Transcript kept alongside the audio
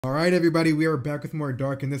All right, everybody, we are back with more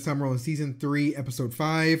Dark, and this time we're on season 3, episode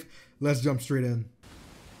 5. Let's jump straight in.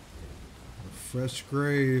 A fresh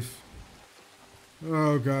grave.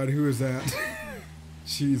 Oh God, who is that?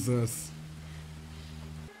 Jesus.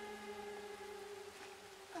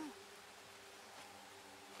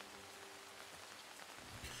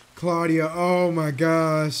 Claudia, oh my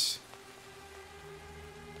gosh.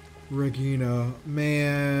 Regina,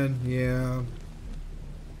 man, yeah.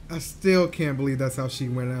 I still can't believe that's how she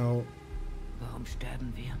went out. Warum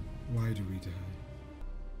sterben wir? Why do we die?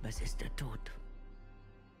 Was ist der Tod?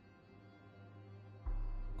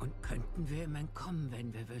 Und könnten wir ihm entkommen,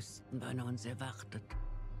 wenn wir wüssten, wann er uns erwartet?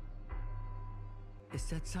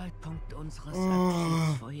 Ist der Zeitpunkt unseres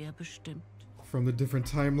Abschieds vorherbestimmt? From the different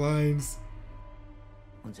timelines.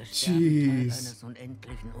 Unser Sterben Teil eines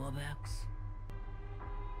unendlichen Uhrwerks?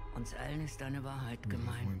 Uns allen ist eine Wahrheit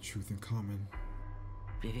gemein. One truth in common.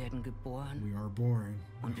 Wir werden geboren. We are born.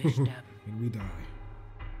 Und wir sterben. And we die.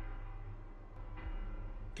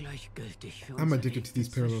 Gleichgültig für I'm addicted to these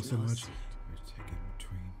parallels so much.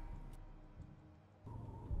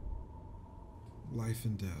 Life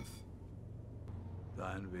and death.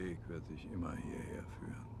 Dein Weg wird dich immer hierher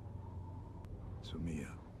führen. Zu mir.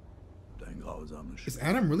 Dein grausames Schicksal. Is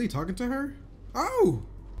Adam really talking to her? Oh!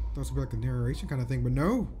 That was like a narration kind of thing, but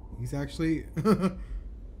no. He's actually...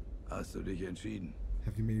 Hast du dich entschieden?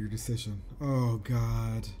 Have you made your decision? Oh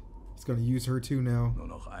God. He's gonna use her too now. Nur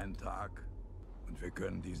noch einen Tag und wir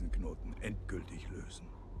können diesen Knoten endgültig lösen.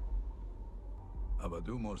 Aber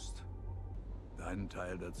du musst deinen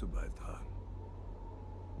Teil dazu beitragen.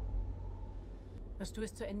 Wirst du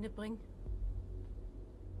es zu Ende bringen?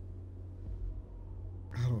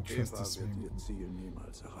 I don't trust Eva this wird man. ihr Ziel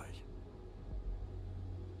niemals erreichen.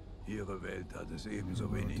 Ihre Welt hat es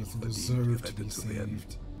ebenso wenig Doesn't verdient, deserve to be gerettet zu werden,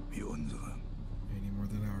 saved wie unsere. any more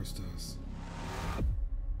than ours does.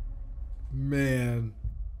 Man.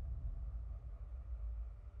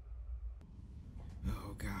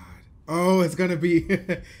 Oh God. Oh, it's gonna be.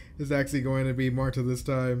 It's actually going to be Marta this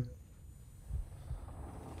time.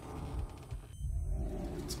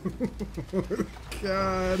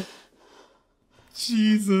 God.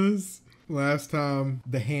 Jesus. Last time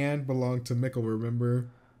the hand belonged to Mikkel, remember?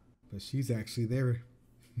 But she's actually there.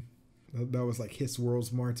 That was like his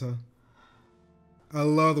world's Marta. I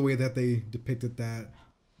love the way that they depicted that.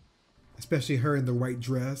 Especially her in the white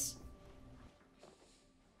dress.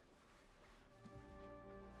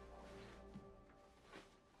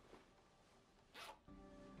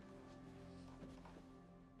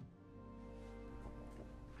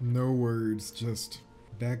 No words, just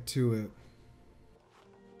back to it.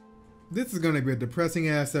 This is going to be a depressing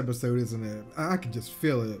ass episode, isn't it? I can just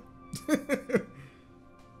feel it.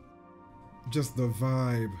 Just the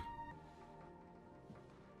vibe.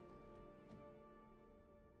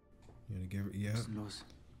 You gonna give it? Yeah. Los.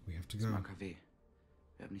 We have to Zum go. AKW.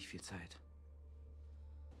 Wir haben nicht viel Zeit.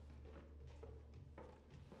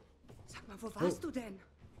 Sag mal, wo warst du denn?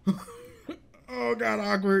 Oh God,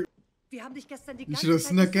 awkward. Wir haben dich gestern die You ganze should have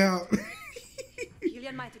Zeit snuck gesucht. out.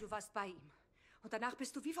 Kilian meinte, du warst bei ihm. Und danach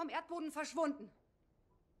bist du wie vom Erdboden verschwunden.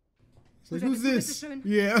 It's like, wer who's bist du, this? bitteschön?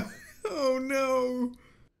 Yeah. Oh no.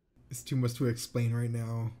 It's too much to explain right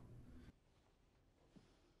now.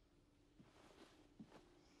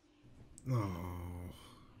 Oh.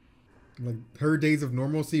 Like her days of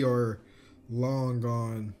normalcy are long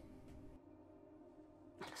gone.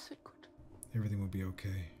 Alles wird gut. Everything will be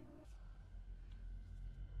okay.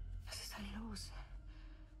 Was ist denn los?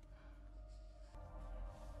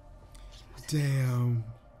 Damn.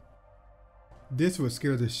 This would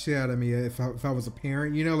scare the shit out of me if I was a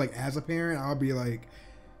parent. You know, like as a parent, I'll be like,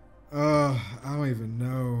 I don't even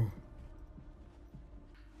know.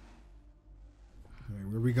 All right,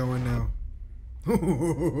 where we going now? Du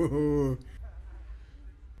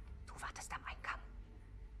wartest am Eingang.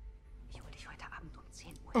 Ich hole dich heute Abend um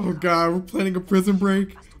 10 Uhr. Oh God, we're planning a prison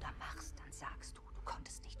break. Was du da machst, dann sagst du, du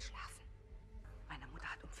konntest nicht schlafen. Meine Mutter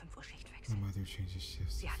hat um 5 Uhr My Schichtwechsel. mother changes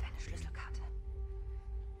shifts. Sie hat eine Schlüsselkarte.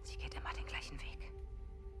 Sie geht immer den gleichen Weg.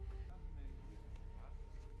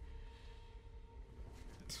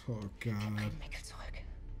 Oh God. Bring Mikkel zurück.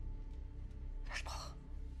 Versprochen.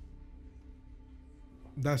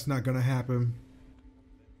 That's not gonna happen.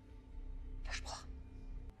 Versprochen.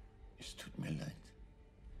 Es tut mir leid.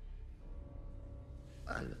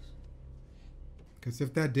 Alles. Because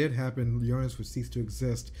if that did happen, Jonas would cease to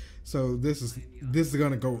exist. So this is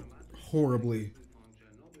gonna go horribly.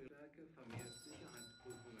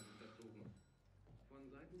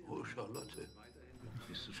 Oh, Charlotte.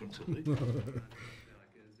 Bist du schon zurück?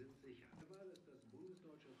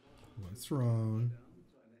 What's wrong?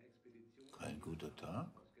 Kein guter Tag?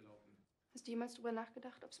 Hast du jemals darüber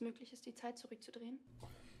nachgedacht, ob es möglich ist, die Zeit zurückzudrehen?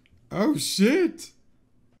 Oh shit!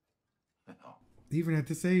 Ja, Even at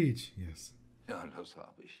this age, yes. ja, das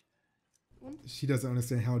habe ich. Und? She doesn't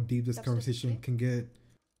understand how deep this Glaubst du, das conversation geht? can get.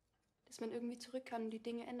 Dass man irgendwie zurück kann und die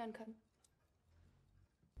Dinge ändern kann.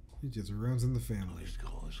 He just runs in the Du family. bist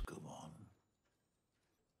groß geworden.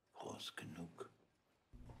 Groß genug.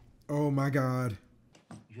 Oh my god.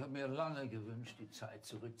 Ich habe mir lange gewünscht, die Zeit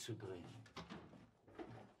zurückzudrehen.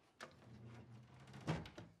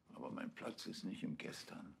 Aber mein Platz ist nicht im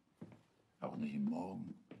Gestern. Auch nicht im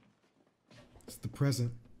Morgen. It's the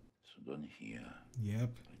present. Sondern hier.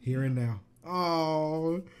 Yep. Here and now.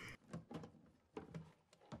 Oh.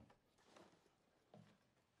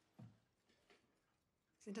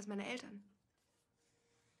 Sind das meine Eltern?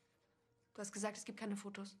 Du hast gesagt, es gibt keine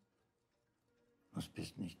Fotos. Das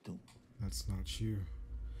bist nicht du. That's not you.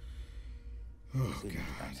 Oh Das sind nicht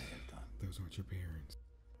god. deine Eltern. Those aren't your parents.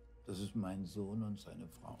 Das ist mein Sohn und seine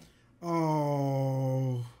Frau.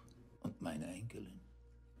 Oh. Und meine Enkelin.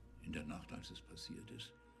 In der Nacht, als es passiert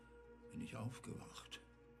ist, bin ich aufgewacht.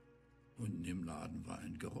 Unten im Laden war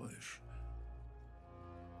ein Geräusch.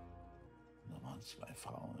 Da waren 2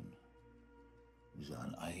 Frauen. Die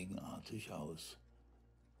sahen eigenartig aus.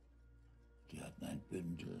 Die hatten ein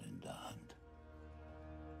Bündel in der Hand.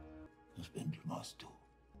 Das Bündel warst du.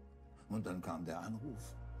 Und dann kam der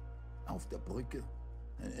Anruf. Auf der Brücke.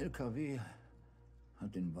 Ein LKW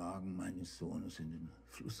hat den Wagen meines Sohnes in den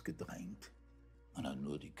Fluss gedrängt. Man hat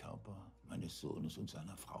nur die Körper meines Sohnes und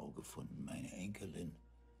seiner Frau gefunden. Meine Enkelin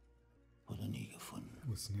wurde nie gefunden.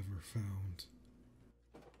 Was never found.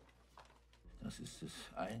 Das ist das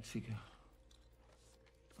Einzige,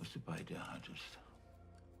 was du bei dir hattest.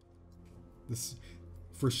 This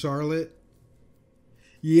for Charlotte.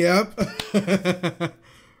 Yep.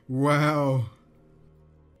 Wow.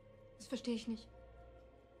 Das verstehe ich nicht.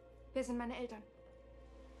 Wer sind meine Eltern?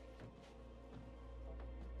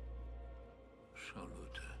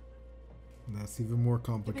 Charlotte. That's even more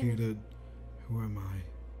complicated. Who am I?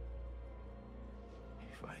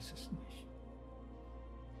 Ich weiß es nicht.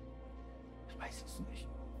 Ich weiß es nicht.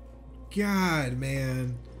 God,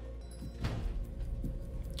 man.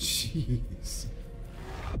 Jeez.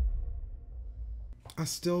 I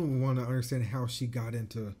still want to understand how she got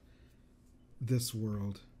into this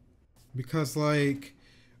world. Because, like,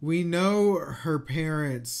 we know her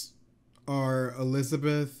parents are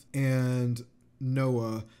Elizabeth and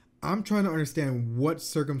Noah. I'm trying to understand what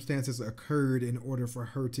circumstances occurred in order for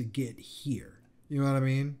her to get here. You know what I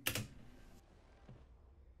mean?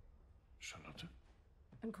 Charlotte?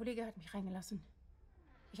 Ein Kollege hat mich reingelassen.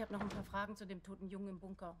 Ich habe noch ein paar Fragen zu dem toten Jungen im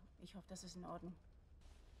Bunker. Ich hoffe, das ist in Ordnung.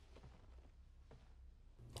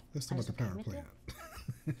 Let's talk about the power Alles okay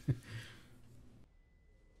plant.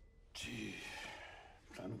 Die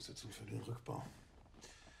Planungssitzung für den Rückbau.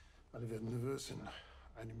 Alle werden nervös. In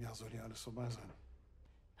einem Jahr soll hier alles vorbei sein.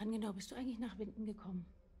 Wann genau bist du eigentlich nach Winden gekommen?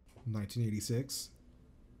 1986.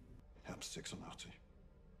 Herbst 86.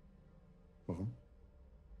 Warum?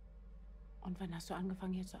 Und wann hast du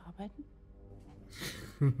angefangen, hier zu arbeiten?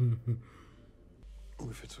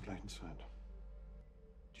 Ungefähr zur gleichen Zeit.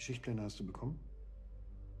 Die Schichtpläne hast du bekommen?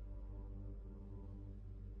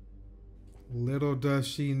 Little does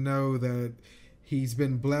she know that he's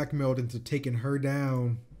been blackmailed into taking her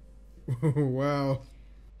down. Wow.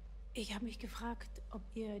 Ich habe mich gefragt, ob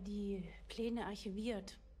ihr die Pläne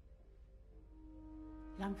archiviert.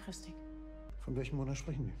 Langfristig. Von welchem Monat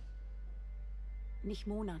sprechen wir? Nicht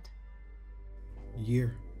Monat.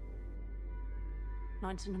 Year.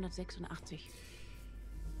 1986.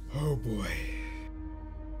 Oh boy.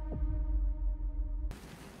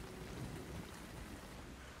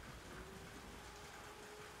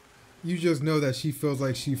 You just know that she feels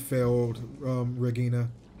like she failed Regina.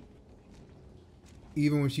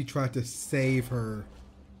 Even when she tried to save her.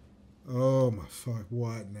 Oh my fuck,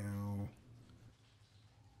 what now?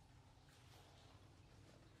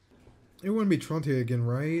 It wouldn't be Tronte again,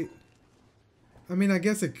 right? I mean, I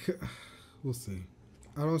guess it could. We'll see.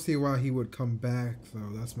 I don't see why he would come back, though.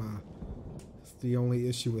 That's the only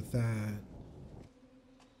issue with that.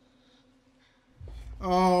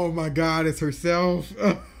 Oh my god, it's herself.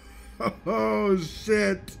 Oh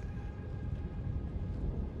shit.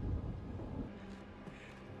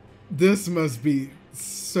 This must be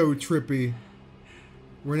so trippy.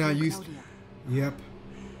 We're not used. Yep.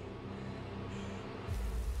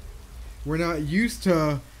 We're not used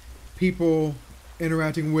to people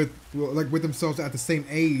interacting with with themselves at the same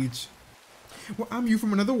age. Well, I'm you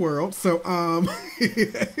from another world, so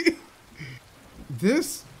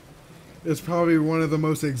this is probably one of the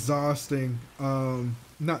most exhausting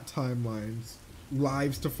not timelines,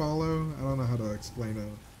 lives to follow. I don't know how to explain it.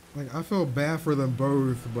 Like, I feel bad for them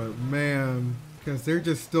both, but man, because they're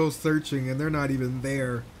just still searching and they're not even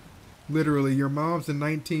there. Literally, your mom's in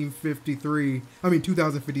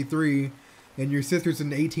 2053, and your sister's in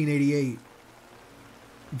 1888.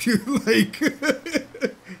 Like,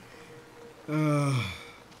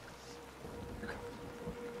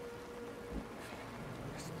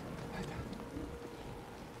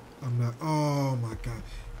 I'm not. Oh my god.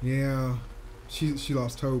 Yeah, she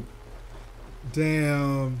lost hope.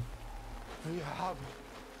 Damn. Wir haben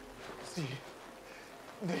sie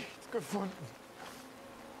nicht gefunden.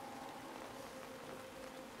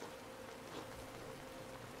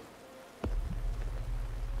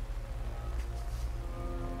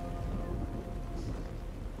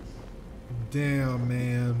 Damn,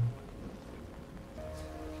 man.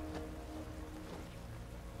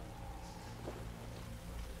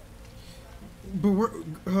 But we're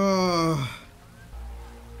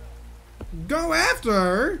go after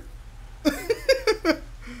her.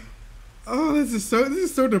 Oh, this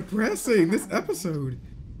is so depressing. This episode.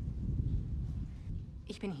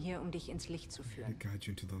 Ich bin hier, um dich ins Licht zu führen. I guide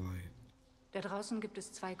you into the light. Da draußen gibt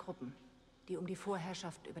es zwei Gruppen, die um die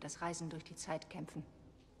Vorherrschaft über das Reisen durch die Zeit kämpfen.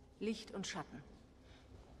 Licht und Schatten.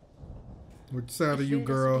 Which side are you, Ich will, dass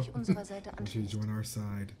du girl? dich unserer Seite You should anschließt. join our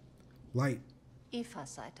side. Light.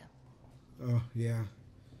 Evas Seite. Oh, yeah.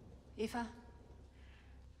 Eva,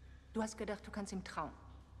 du hast gedacht, du kannst ihm trauen.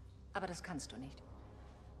 Aber das kannst du nicht.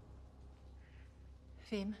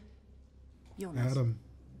 Wem? Jonas. Adam.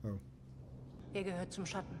 Oh. Er gehört zum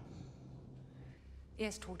Schatten. Er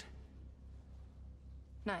ist tot.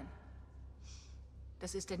 Nein.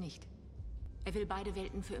 Das ist er nicht. Er will beide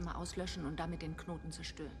Welten für immer auslöschen und damit den Knoten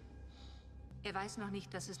zerstören. Er weiß noch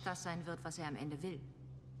nicht, dass es das sein wird, was er am Ende will.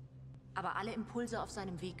 Aber alle Impulse auf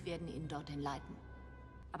seinem Weg werden ihn dorthin leiten.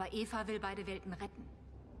 Aber Eva will beide Welten retten.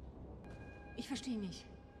 Ich verstehe nicht.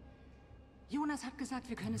 Jonas hat gesagt,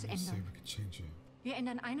 wir können es Say ändern. we could change it. Wir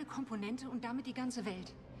ändern eine Komponente und damit die ganze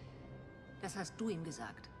Welt. Das hast du ihm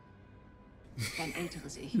gesagt. Dein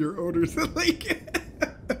älteres Ich. Your older son, like.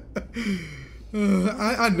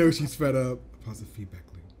 I know she's fed up. Positive feedback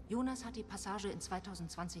loop. Jonas hat die Passage in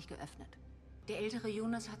 2020 geöffnet. Der ältere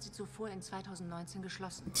Jonas hat sie zuvor in 2019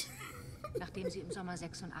 geschlossen, nachdem sie im Sommer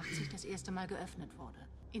 86 das erste Mal geöffnet wurde.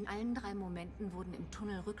 In allen 3 Momenten wurden im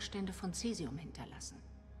Tunnel Rückstände von Cäsium hinterlassen,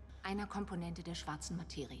 einer Komponente der schwarzen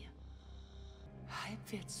Materie.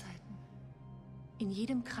 Halbwertszeiten. In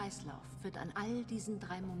jedem Kreislauf wird an all diesen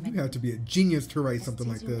 3 Momenten You have to be a genius to write das something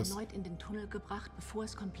like Cäsium this. erneut in den Tunnel gebracht, bevor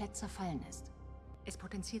es komplett zerfallen ist. Es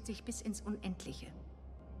potenziert sich bis ins Unendliche.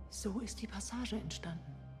 So ist die Passage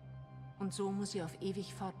entstanden. Und so muss sie auf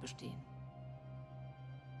ewig fortbestehen.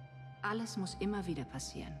 Alles muss immer wieder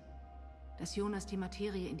passieren, dass Jonas die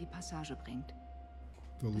Materie in die Passage bringt.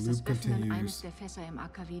 The Dass das loop Öffnen continues. eines der Fässer im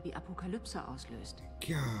AKW die Apokalypse auslöst.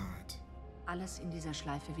 God. Alles in dieser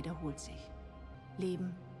Schleife wiederholt sich.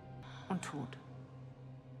 Leben und Tod.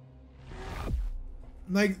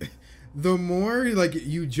 Like, the more like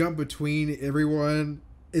you jump between everyone,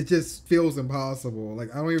 it just feels impossible.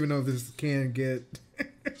 Like, I don't even know if this can get.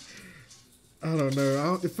 I don't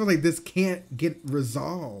know. I feel like this can't get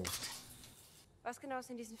resolved. Was genau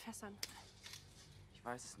ist in diesen Fässern? Ich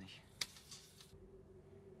weiß es nicht.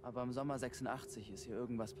 Aber im Sommer 86 ist hier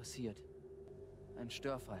irgendwas passiert. Ein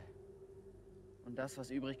Störfall. Und das,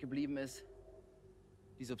 was übrig geblieben ist,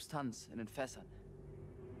 die Substanz in den Fässern.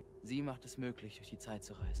 Sie macht es möglich, durch die Zeit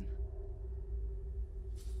zu reisen.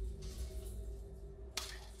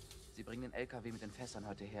 Sie bringen den LKW mit den Fässern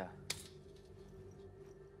heute her.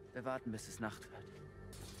 Wir warten, bis es Nacht wird.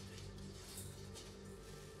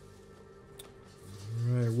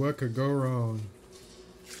 Alright, what could go wrong?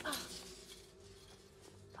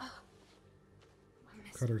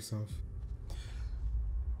 Cut herself.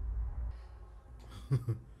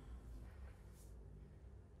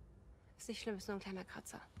 Ist nicht schlimm, ist nur ein kleiner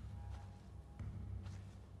Kratzer.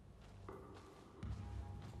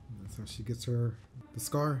 That's how she gets her the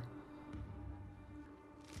scar.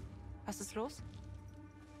 Was ist los?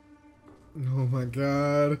 Oh my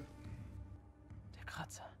god. Der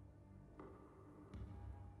Kratzer.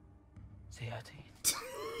 Sie hörte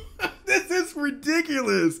ihn. This is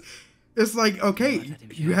ridiculous. It's like, okay,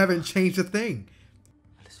 you haven't changed a thing.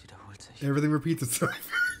 Alles wiederholt sich. Everything repeats itself.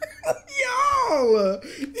 Yo!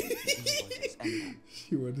 Es ändern.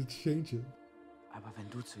 She wanted to change it. Aber wenn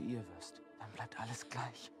du zu ihr wirst, dann bleibt alles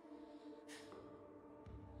gleich.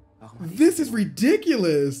 Warum hat This Eva is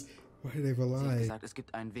ridiculous. Why did Eva Sie hat lie? gesagt, es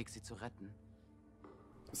gibt einen Weg, sie zu retten.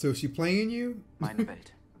 So is she playing you? Meine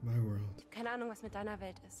Welt. My world. Keine Ahnung, was mit deiner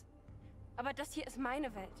Welt ist. Aber das hier ist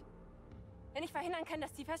meine Welt. Wenn ich verhindern kann,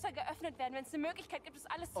 dass die Fässer geöffnet werden, wenn es eine Möglichkeit gibt, es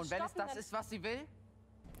alles zu Und wenn es stoppen, das ist, was sie will?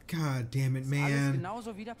 God damn it, Ist alles man.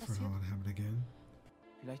 genauso wieder For passiert? how it happened again.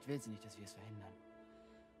 Vielleicht will sie nicht, dass wir es verhindern.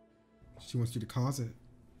 She wants you to cause it.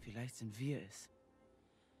 Vielleicht sind wir es,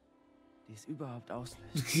 die es überhaupt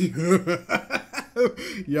auslöst.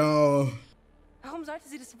 Yo. Warum sollte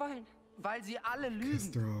sie das wollen? Weil sie alle Because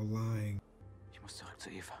lügen. they're all lying. Ich muss zurück zu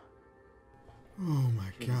Eva. Oh my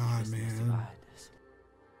Ich will God, nicht wissen, was die man. Wahrheit ist.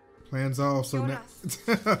 Plans off, so now.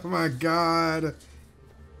 Oh my God.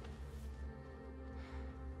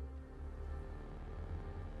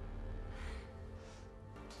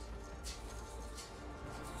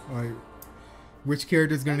 Like, which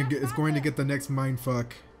character is going to get the next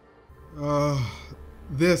mindfuck? Oh,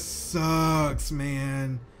 this sucks,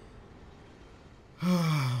 man.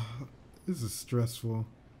 This is stressful.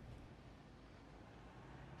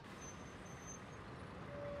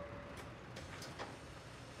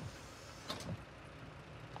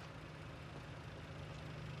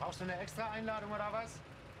 Brauchst du eine extra Einladung oder was?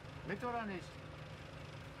 Mit oder nicht?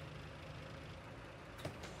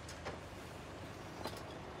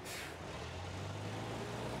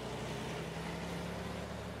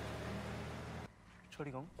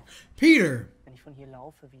 Entschuldigung, Peter! wenn ich von hier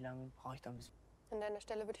laufe, wie lange brauche ich dann bis... An deiner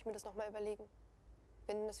Stelle würde ich mir das nochmal überlegen.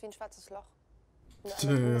 Binden ist wie ein schwarzes Loch. Wenn du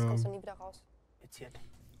einmal drin bist, kommst du nie wieder raus. Bezirkt?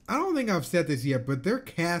 I don't think I've said this yet, but they're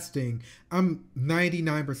casting. I'm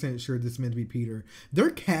 99% sure this is meant to be Peter. They're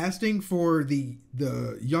casting for the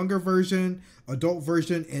younger version, adult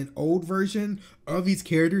version, and old version of these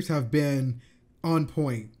characters have been on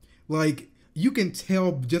point. Like, you can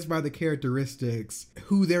tell just by the characteristics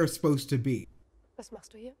who they're supposed to be. Was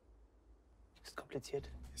machst du hier? Ist kompliziert.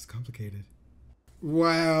 It's complicated.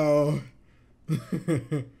 Wow.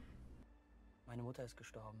 Meine Mutter ist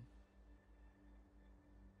gestorben.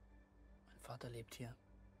 Mein Vater lebt hier.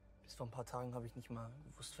 Bis vor ein paar Tagen habe ich nicht mal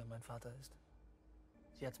gewusst, wer mein Vater ist.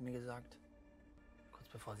 Sie hat es mir gesagt, kurz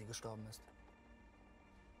bevor sie gestorben ist.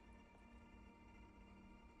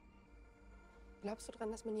 Glaubst du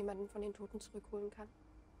dran, dass man jemanden von den Toten zurückholen kann?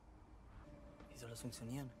 Wie soll das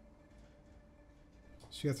funktionieren?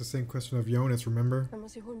 She has the same question of Jonas, remember? Man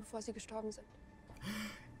muss sie holen, bevor sie gestorben sind.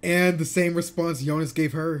 And the same response Jonas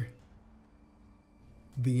gave her.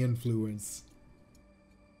 The influence.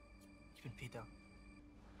 Ich bin Peter.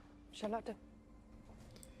 Charlotte.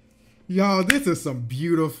 Y'all, this is some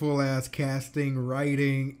beautiful ass casting,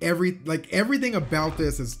 writing, everything about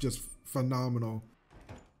this is just phenomenal.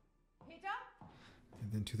 Peter?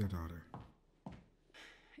 And then to their daughter.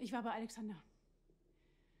 Ich war bei Alexander.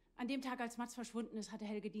 An dem Tag, als Mats verschwunden ist, hatte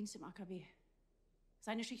Helge Dienst im AKW.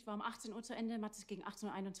 Seine Schicht war um 18 Uhr zu Ende, Mats ist gegen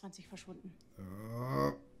 18:21 Uhr verschwunden.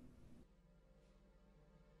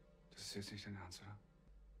 Das ist jetzt nicht dein Ernst, oder?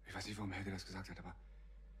 Ich weiß nicht, warum Helge das gesagt hat, aber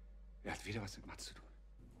er hat weder was mit Mats zu tun.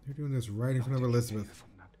 They're doing this right in front of Elizabeth.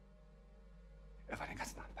 Er war den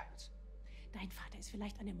ganzen Abend bei uns. Dein Vater ist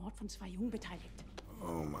vielleicht an dem Mord von 2 Jungen beteiligt.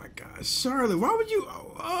 Oh my God, Charlotte, why would you?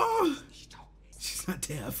 Oh, she's not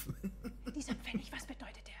deaf. Dieser Pfennig, was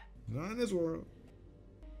bedeutet der? Not in this world.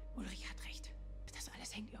 Ulrich hat recht. Das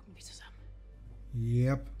alles hängt irgendwie zusammen.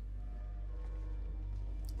 Yep.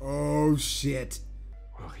 Oh shit.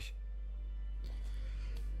 Ulrich.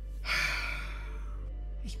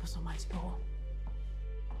 Ich muss noch mal ins Büro.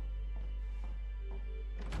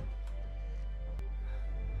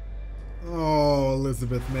 Oh,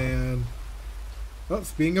 Elizabeth, man. Oh,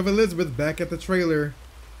 speaking of Elizabeth, back at the trailer.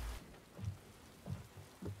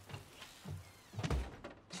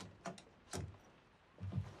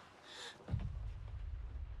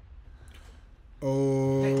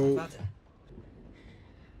 Oh. Hey, warte.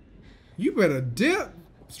 You better dip.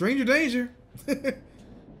 Stranger danger.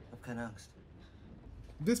 Hab keine Angst.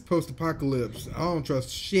 This post-apocalypse, I don't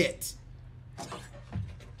trust shit.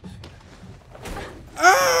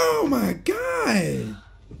 Oh my God.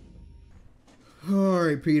 All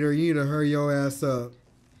right, Peter, you need to hurry your ass up.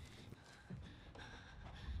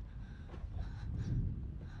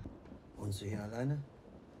 Wohnst du hier alleine?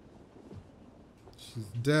 She's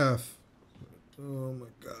deaf. Oh my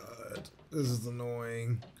God. This is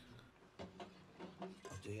annoying.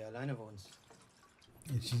 Ob du hier alleine wohnst?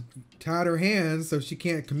 And she tied her hands so she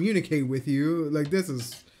can't communicate with you. Like, this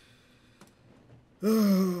is...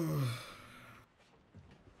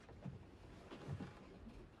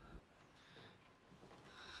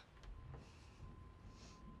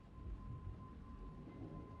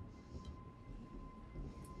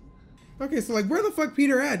 Okay, so like, where the fuck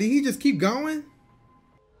Peter at? Did he just keep going?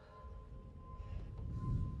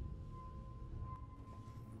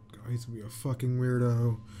 God, he's gonna be a fucking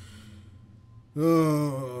weirdo.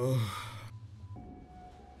 Oh.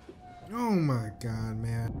 Oh my god,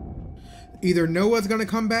 man. Either Noah's gonna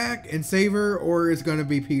come back and save her, or it's gonna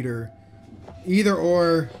be Peter. Either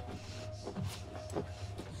or.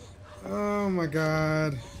 Oh my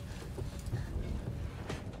god.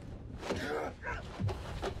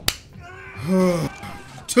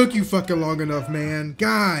 Took you fucking long enough, man.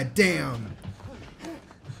 God damn.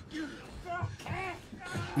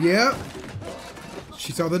 Yep.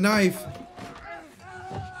 She saw the knife.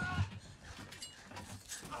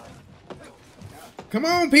 Come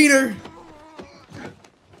on, Peter.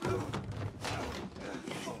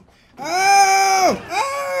 Oh!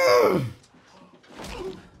 Oh!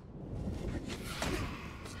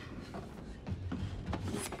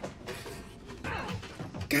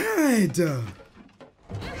 God.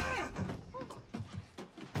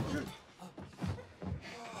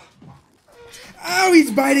 Oh,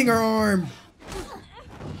 he's biting her arm.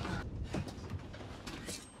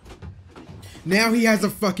 Now he has a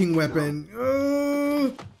fucking weapon.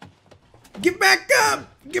 Oh. Get back up!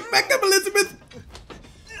 Get back up, Elizabeth!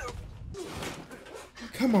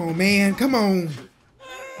 Come on, man. Come on.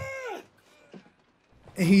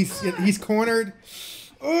 And he's cornered.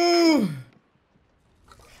 Oh.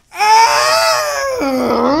 Ah!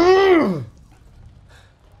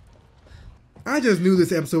 I just knew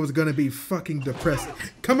this episode was gonna be fucking depressing.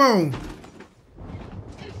 Come on.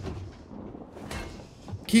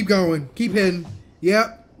 Keep going. Keep hitting.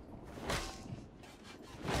 Yep.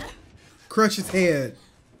 Crush his head.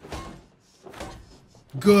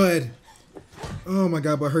 Good. Oh my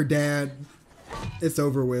god, but her dad, it's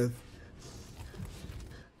over with.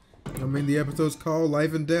 I mean, the episode's called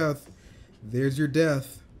Life and Death. There's your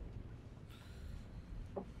death.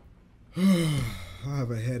 I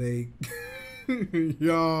have a headache.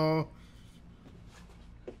 Y'all.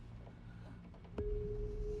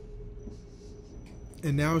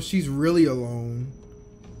 And now she's really alone.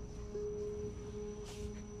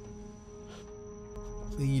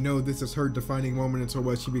 And you know this is her defining moment into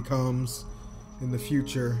what she becomes in the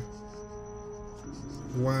future.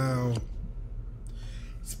 Wow.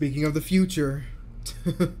 Speaking of the future.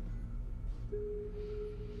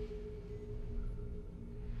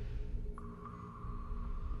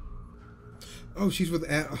 Oh, she's with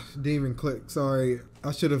Adam. Didn't even click. Sorry.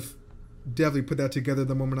 I should have definitely put that together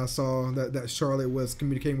the moment I saw that Charlotte was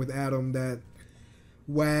communicating with Adam. That,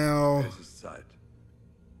 wow.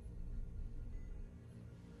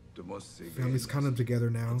 Family's kind of together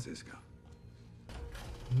now.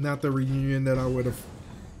 Not the reunion that I would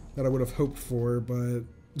have hoped for, but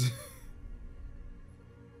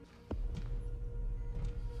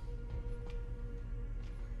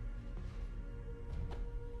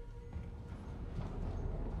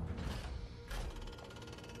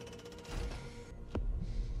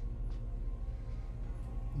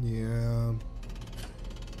yeah.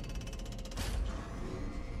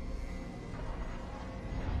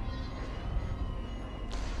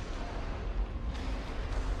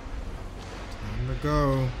 Time to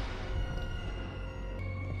go.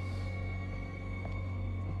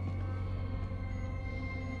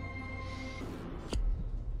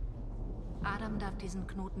 Adam darf diesen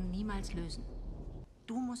Knoten niemals lösen.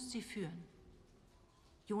 Du musst sie führen.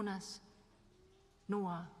 Jonas,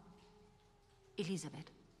 Noah,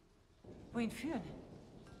 Elisabeth. Wohin führen?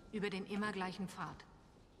 Über den immer gleichen Pfad.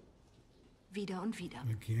 Wieder und wieder.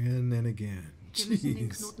 Again and again. Wir müssen den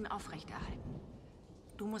Knoten aufrechterhalten.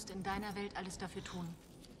 Du musst in deiner Welt alles dafür tun.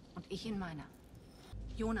 Und ich in meiner.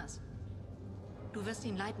 Jonas, du wirst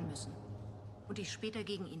ihn leiten müssen. Und dich später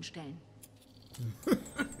gegen ihn stellen.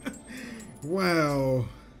 Wow.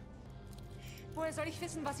 Woher soll ich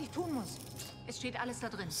wissen, was ich tun muss? Es steht alles da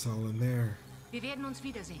drin. It's all in there. Wir werden uns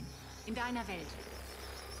wiedersehen. In deiner Welt.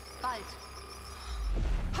 Bald.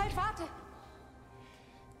 Halt, warte!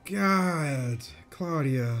 God,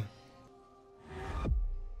 Claudia.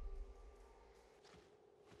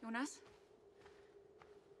 Jonas?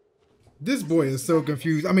 This boy is so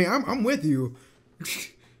confused. I mean, I'm with you.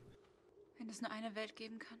 Wenn es nur eine Welt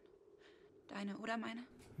geben kann. Deine oder meine?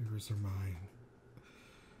 Yours or mine.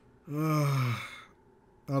 I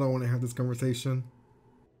don't want to have this conversation.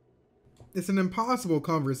 It's an impossible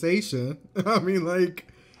conversation. I mean, like,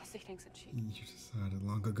 Du hast dich längst entschieden. you decided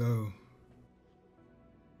long ago.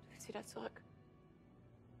 Du willst wieder zurück.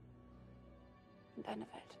 In deine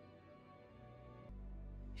Welt.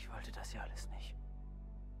 Ich wollte das ja alles nicht.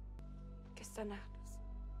 Gestern Nacht ist...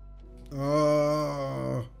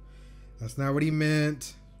 Oh, that's not what he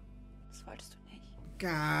meant. Das wolltest du nicht.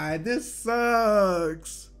 God, this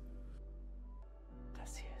sucks.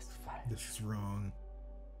 Das hier ist falsch. This is wrong.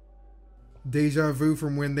 Deja vu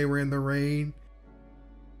from when they were in the rain.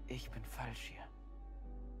 Ich bin falsch hier.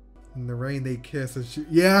 In the rain they kiss and she,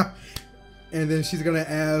 yeah. And then she's gonna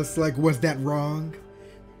ask, like, was that wrong?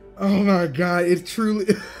 Oh my god, it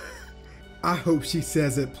truly... I hope she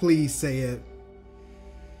says it. Please say it.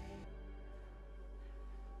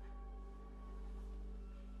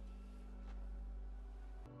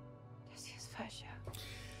 Das hier ist falsch, ja.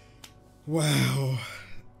 Wow.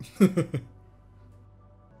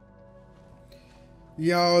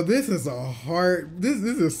 Yo, this is this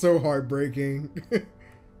is so heartbreaking.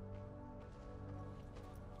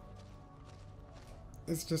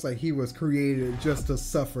 It's just like he was created just to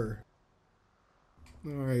suffer.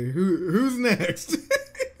 All right, who's next?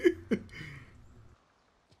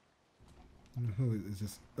 Who is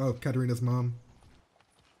this? Oh, Katerina's mom.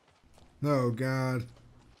 Oh God.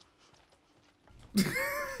 This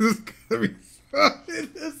is gonna be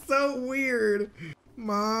it's so weird.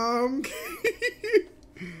 Mom.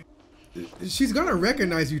 She's gonna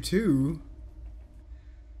recognize you too.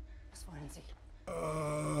 Was wollen Sie?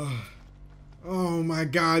 Oh my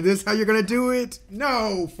god, this is how you're gonna do it?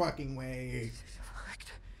 No fucking way.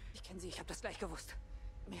 Verrückt. Ich kenne Sie, ich habe das gleich gewusst.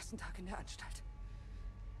 Am ersten Tag in der Anstalt.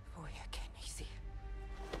 Woher kenne ich Sie?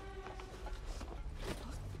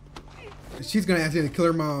 She's gonna ask you to kill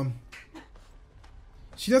her mom.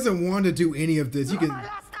 She doesn't want to do any of this. You can...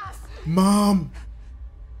 Mom!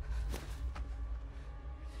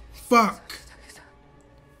 Fuck!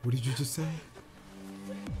 What did you just say?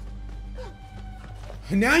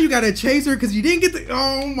 Now you gotta chase her because you didn't get the...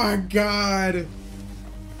 Oh my god!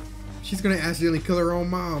 She's gonna accidentally kill her own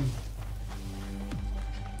mom.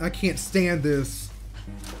 I can't stand this.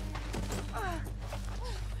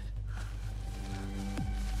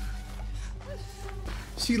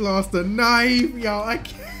 She lost a knife, y'all. I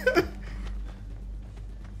can't.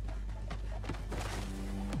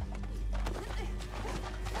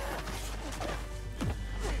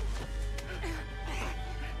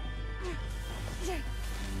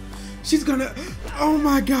 She's gonna. Oh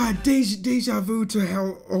my god. Deja vu to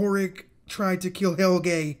how Ulrich tried to kill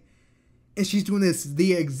Helge. And she's doing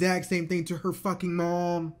the exact same thing to her fucking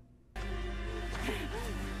mom.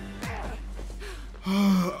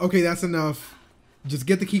 Okay, that's enough. Just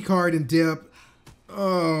get the key card and dip.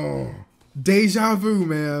 Oh, deja vu,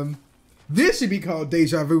 man. This should be called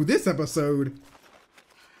deja vu, this episode.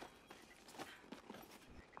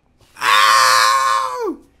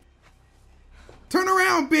 Ow! Turn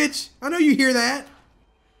around, bitch. I know you hear that.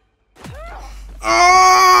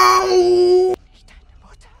 Oh!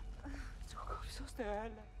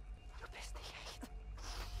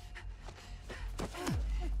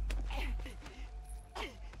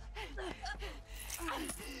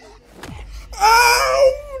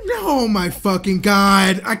 Oh my fucking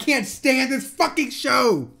god. I can't stand this fucking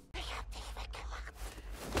show.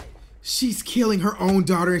 She's killing her own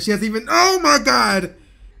daughter and she hasn't even... Oh my god.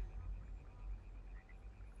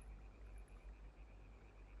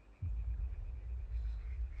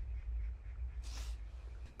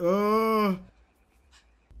 Oh.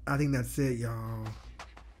 I think that's it, y'all.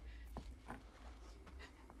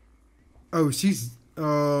 Oh, she's...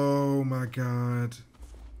 Oh my god.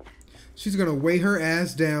 She's gonna weigh her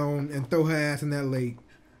ass down and throw her ass in that lake.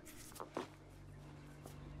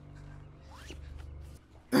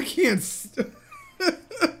 I can't.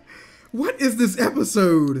 What is this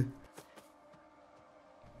episode?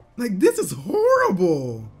 Like, this is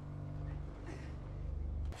horrible.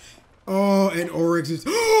 Oh, and Oryx is.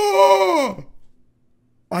 Oh!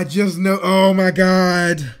 I just know. Oh my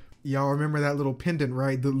god. Y'all remember that little pendant,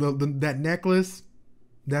 right? That necklace?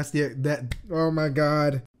 That's that. Oh my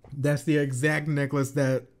god. That's the exact necklace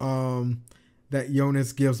that that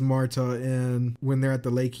Jonas gives Marta, and when they're at the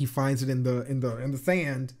lake, he finds it in the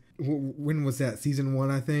sand. When was that? Season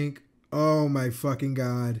 1, I think. Oh my fucking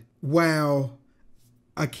god! Wow,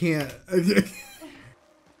 I can't.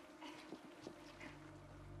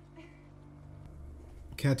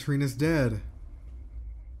 Katrina's dead.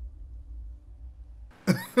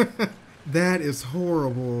 That is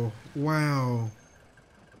horrible. Wow.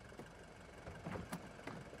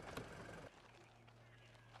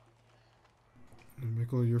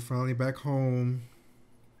 Mikkel, you're finally back home.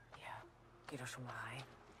 Ja, geh doch schon mal rein.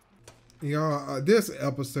 Y'all, this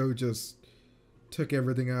episode just took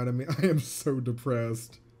everything out of me. I am so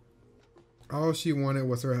depressed. All she wanted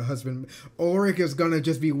was her husband. Ulrich is gonna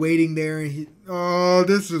just be waiting there and he... Oh,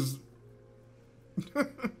 this is...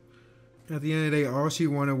 At the end of the day, all she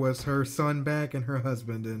wanted was her son back and her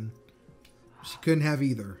husband, and she couldn't have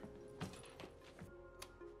either.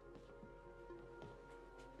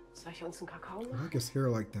 Soll ich uns einen Kakao machen? I like his hair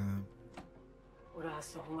like that. Oder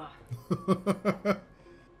hast du Hunger?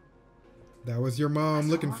 That was your mom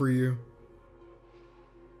looking for you.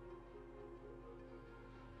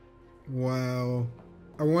 Wow.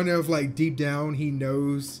 I wonder if, like, deep down he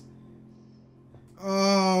knows.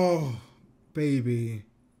 Oh, baby.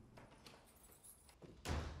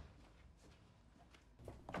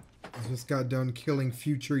 I just got done killing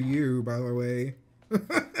future you, by the way.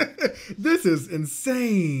 This is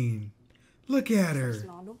insane. Look at her.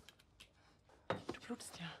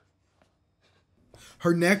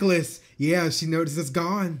 Her necklace. Yeah, she noticed it's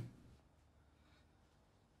gone.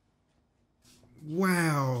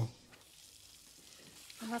 Wow.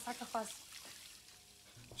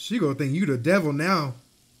 She gonna think you the devil now.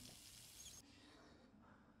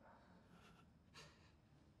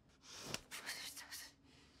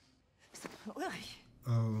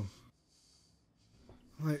 Oh.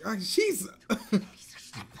 Like, she's...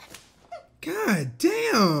 God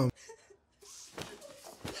damn.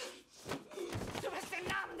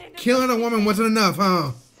 Killing a woman wasn't enough,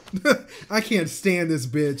 huh? I can't stand this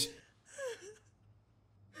bitch.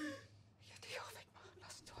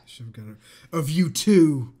 Should've got her. Of you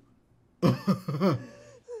too.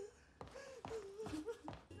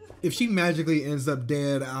 If she magically ends up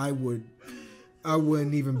dead, I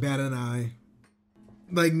wouldn't even bat an eye.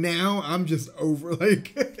 Like, now I'm just over,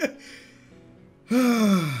 like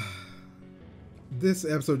this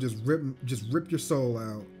episode just ripped your soul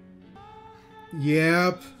out.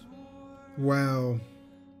 Yep. Wow.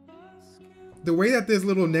 The way that this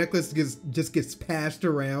little necklace just gets passed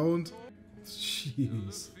around.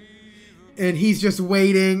 Jeez. And he's just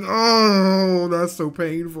waiting. Oh, that's so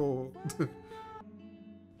painful.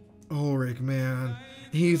 Ulrich, man.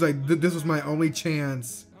 He's like, this was my only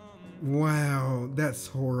chance. Wow, that's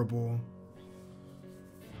horrible.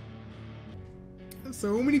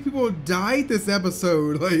 So many people died this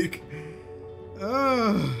episode. Like,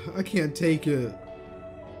 I can't take it.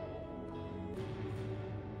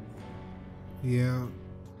 Yeah.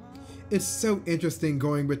 It's so interesting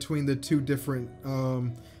going between the two different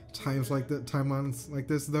timelines like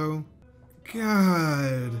this though.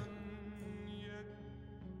 God.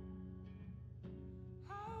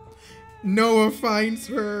 Noah finds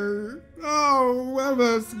her. Oh, I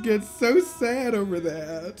must get so sad over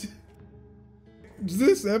that.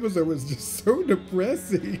 This episode was just so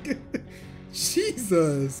depressing.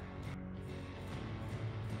 Jesus.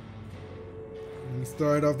 We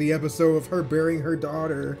started off the episode of her burying her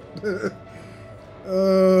daughter.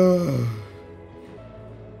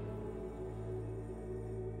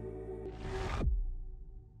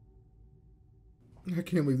 I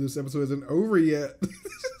can't believe this episode isn't over yet.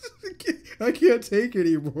 I can't take it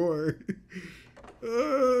anymore.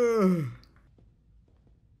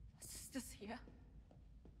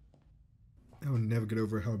 I'll never get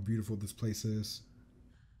over how beautiful this place is.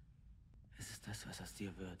 Es ist das, was aus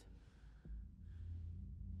dir wird.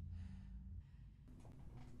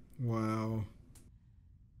 Wow.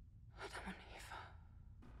 Adam und Eva.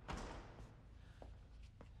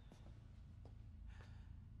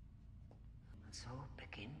 Und so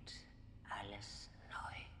beginnt alles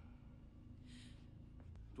neu.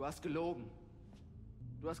 Du hast gelogen.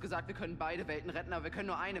 Du hast gesagt, wir können beide Welten retten, aber wir können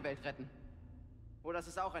nur eine Welt retten. Oder das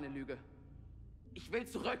ist auch eine Lüge. Ich will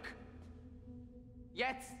zurück.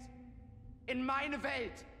 Jetzt. In meine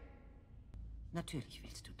Welt. Natürlich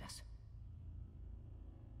willst du das.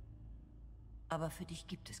 Aber für dich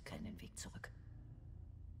gibt es keinen Weg zurück.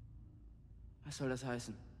 Was soll das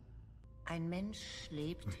heißen? Ein Mensch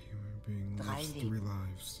lebt A human being 3 lives 3 Leben.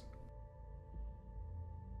 lives.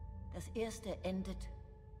 Das erste endet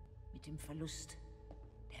mit dem Verlust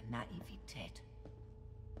der Naivität.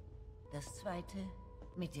 Das zweite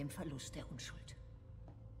mit dem Verlust der Unschuld.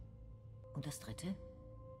 Und das dritte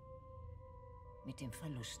mit dem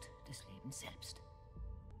Verlust des Lebens selbst.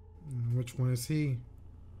 Which one is he?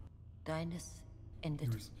 Deines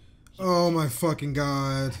endet. Oh my fucking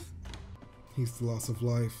God. He's the loss of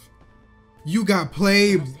life. You got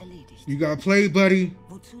played. You got played, buddy.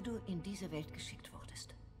 Wozu du in diese Welt geschickt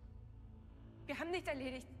wurdest. Wir haben nichts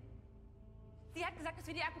erledigt. Sie hat gesagt, dass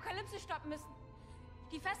wir die Apokalypse stoppen müssen.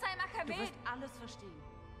 Die Fässer im AKW. Du wirst alles verstehen.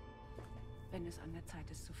 Wenn es an der Zeit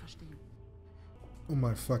ist zu verstehen. Oh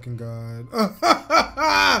my fucking God.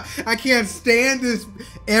 I can't stand this.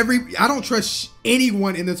 I don't trust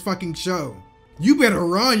anyone in this fucking show. You better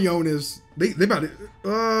run, Jonas. They about to,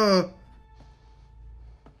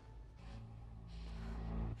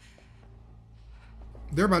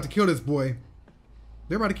 They're about to kill this boy.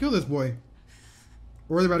 They're about to kill this boy.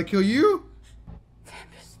 Or are they about to kill you?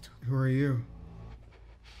 Who are you?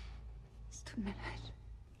 Es tut mir leid.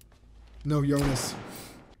 No, Jonas.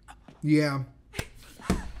 Yeah.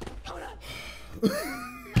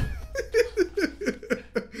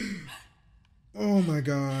 Oh my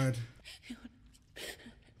God.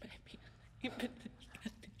 I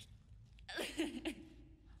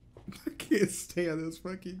can't stand this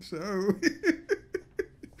fucking show.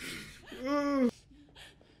 Oh.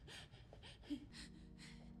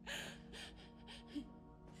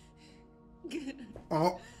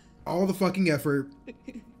 All the fucking effort.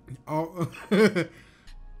 All I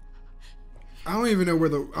don't even know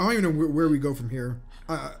where we go from here.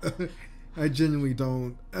 I genuinely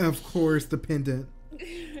don't. Of course, the pendant.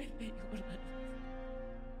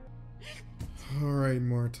 All right,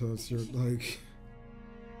 Marta, so you're like,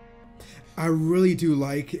 I really do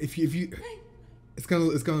like if you, it's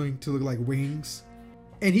going to look like wings,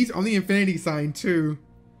 and he's on the infinity sign too.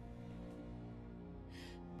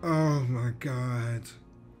 Oh my god.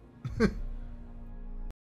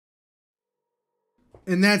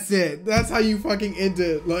 And that's it. That's how you fucking end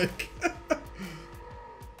it. Like,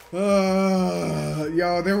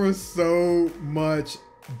 y'all, there was so much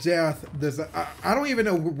death. I don't even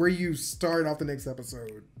know where you start off the next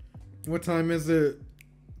episode. What time is it?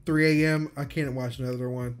 3 a.m. I can't watch another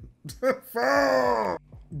one.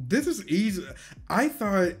 This is easy. I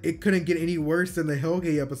thought it couldn't get any worse than the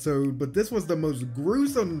Hellgate episode, but this was the most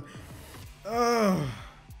gruesome.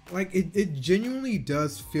 Like it genuinely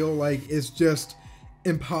does feel like it's just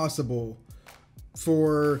impossible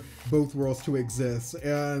for both worlds to exist,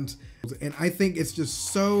 and I think it's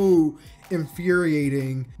just so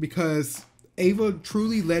infuriating because Ava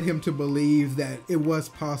truly led him to believe that it was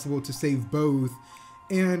possible to save both,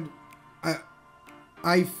 and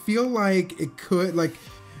I feel like it could, like,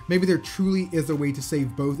 maybe there truly is a way to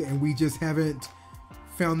save both and we just haven't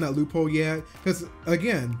found that loophole yet. Because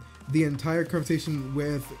again, the entire conversation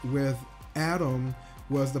with Adam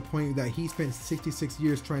was the point that he spent 66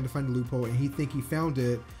 years trying to find a loophole and he think he found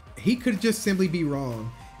it. He could just simply be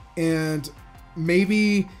wrong. And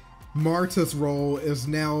maybe Marta's role is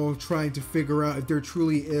now trying to figure out if there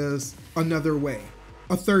truly is another way,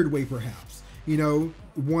 a third way perhaps, you know,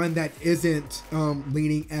 one that isn't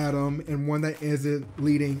leading Adam and one that isn't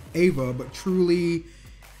leading Ava, but truly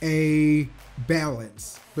a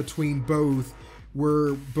balance between both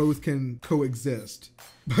where both can coexist.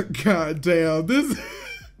 But goddamn, this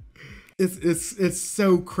it's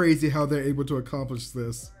so crazy how they're able to accomplish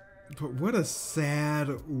this. But what a sad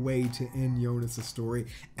way to end Jonas's story,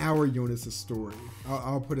 our Jonas's story.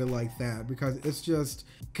 I'll put it like that, because it's just,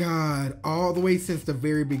 God, all the way since the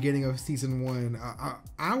very beginning of season 1.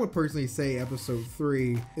 I would personally say episode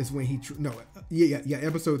 3 is when he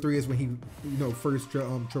episode 3 is when he first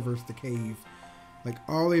traversed the cave. Like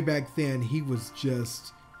all the way back then, he was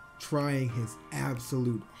just trying his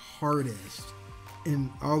absolute hardest, and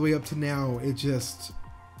all the way up to now, it just,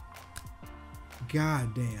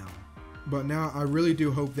 goddamn. But now I really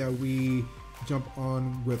do hope that we jump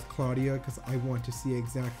on with Claudia, because I want to see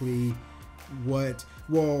exactly what,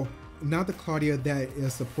 well, not the Claudia that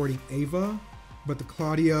is supporting Ava, but the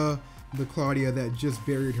Claudia that just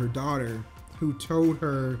buried her daughter, who told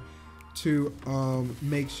her to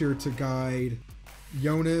make sure to guide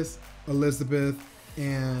Jonas, Elizabeth,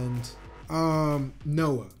 and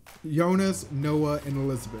Noah. Jonas, Noah, and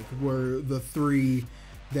Elizabeth were the 3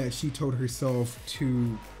 that she told herself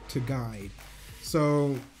to guide.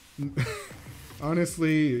 So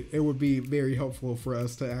honestly, it would be very helpful for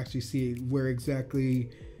us to actually see where exactly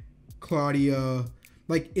Claudia,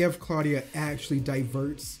 like if Claudia actually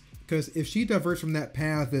diverts, because if she diverts from that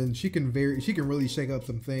path, then she can really shake up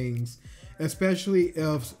some things, especially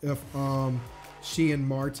if she and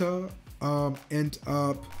Marta end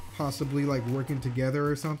up possibly like working together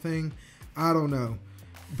or something. I don't know,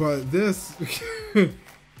 but this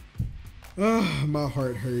my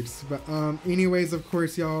heart hurts. But anyways, of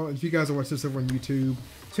course, y'all, if you guys are watching this over on YouTube,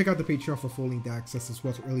 check out the Patreon for full length access as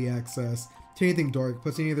well as early access to anything dark,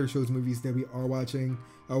 plus any other shows, movies that we are watching.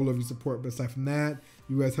 I would love your support. But aside from that,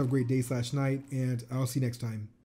 you guys have a great day / night, and I'll see you next time.